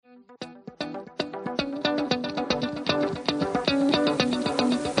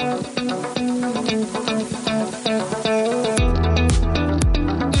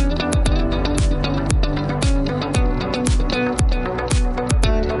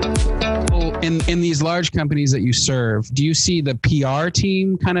in these large companies that you serve, do you see the PR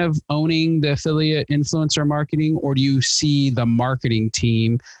team kind of owning the affiliate influencer marketing, or do you see the marketing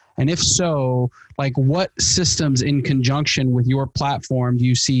team? And if so, like what systems in conjunction with your platform do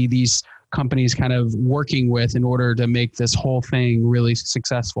you see these companies kind of working with in order to make this whole thing really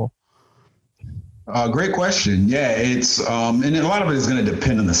successful? Great question. Yeah, it's and a lot of it is going to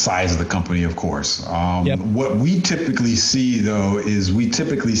depend on the size of the company, of course. What we typically see, though, is we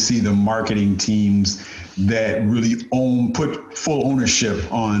typically see the marketing teams that really put full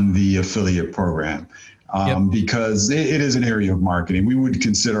ownership on the affiliate program. Because it is an area of marketing. We would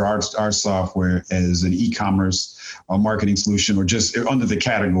consider our software as an e-commerce marketing solution, or just under the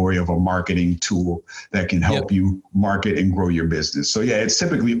category of a marketing tool that can help you market and grow your business. So yeah, it's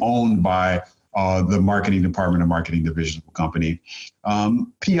typically owned by the marketing department or marketing division of a company.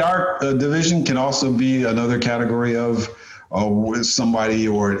 PR division can also be another category of somebody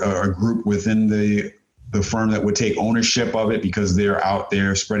or a group within the firm that would take ownership of it, because they're out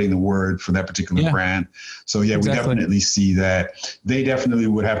there spreading the word for that particular brand. So yeah, we definitely see that. They definitely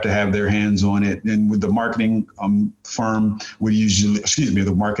would have to have their hands on it. And with the marketing firm would usually,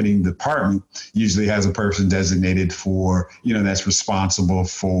 the marketing department usually has a person designated for, that's responsible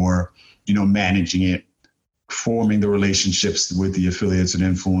for, managing it, forming the relationships with the affiliates and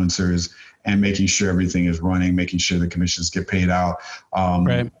influencers, and making sure everything is running, making sure the commissions get paid out.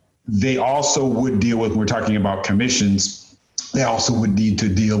 They also would deal with, when we're talking about commissions, they also would need to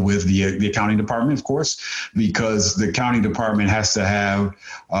deal with the accounting department, of course, because the accounting department has to have,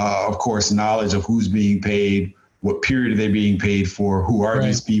 of course, knowledge of who's being paid, what period are they being paid for, who are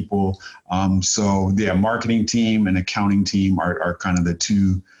these people. So the marketing team and accounting team are kind of the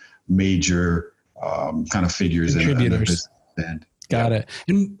two major kind of figures in the business end. Got it.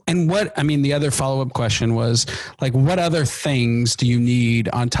 And the other follow-up question was, like, what other things do you need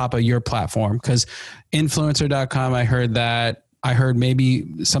on top of your platform? Because influencer.com, I heard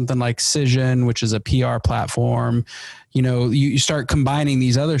maybe something like Cision, which is a PR platform. You start combining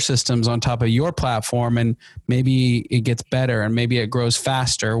these other systems on top of your platform, and maybe it gets better and maybe it grows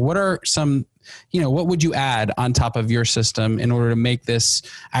faster. What are some, what would you add on top of your system in order to make this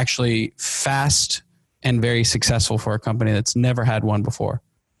actually fast and very successful for a company that's never had one before?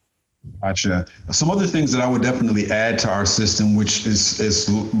 Gotcha. Some other things that I would definitely add to our system, which is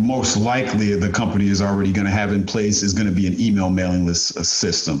most likely the company is already going to have in place, is going to be an email mailing list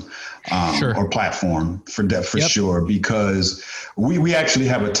system or platform for sure, because we actually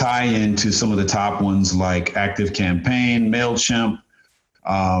have a tie-in to some of the top ones like ActiveCampaign, MailChimp,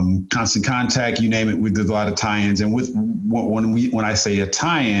 Constant Contact, you name it. We did a lot of tie-ins. And when I say a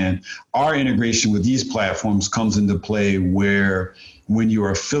tie-in, our integration with these platforms comes into play where when your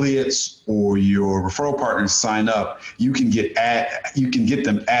affiliates or your referral partners sign up, you can get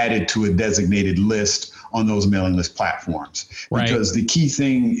them added to a designated list on those mailing list platforms. Because the key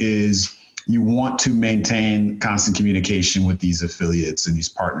thing is you want to maintain constant communication with these affiliates and these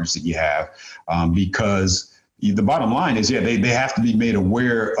partners that you have, because the bottom line is, they have to be made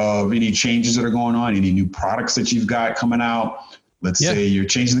aware of any changes that are going on, any new products that you've got coming out. Let's say you're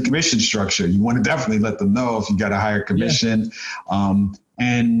changing the commission structure. You want to definitely let them know if you got a higher commission.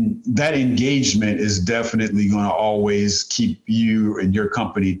 And that engagement is definitely going to always keep you and your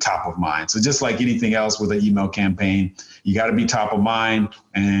company top of mind. So just like anything else with an email campaign, you got to be top of mind,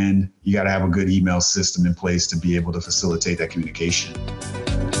 and you got to have a good email system in place to be able to facilitate that communication.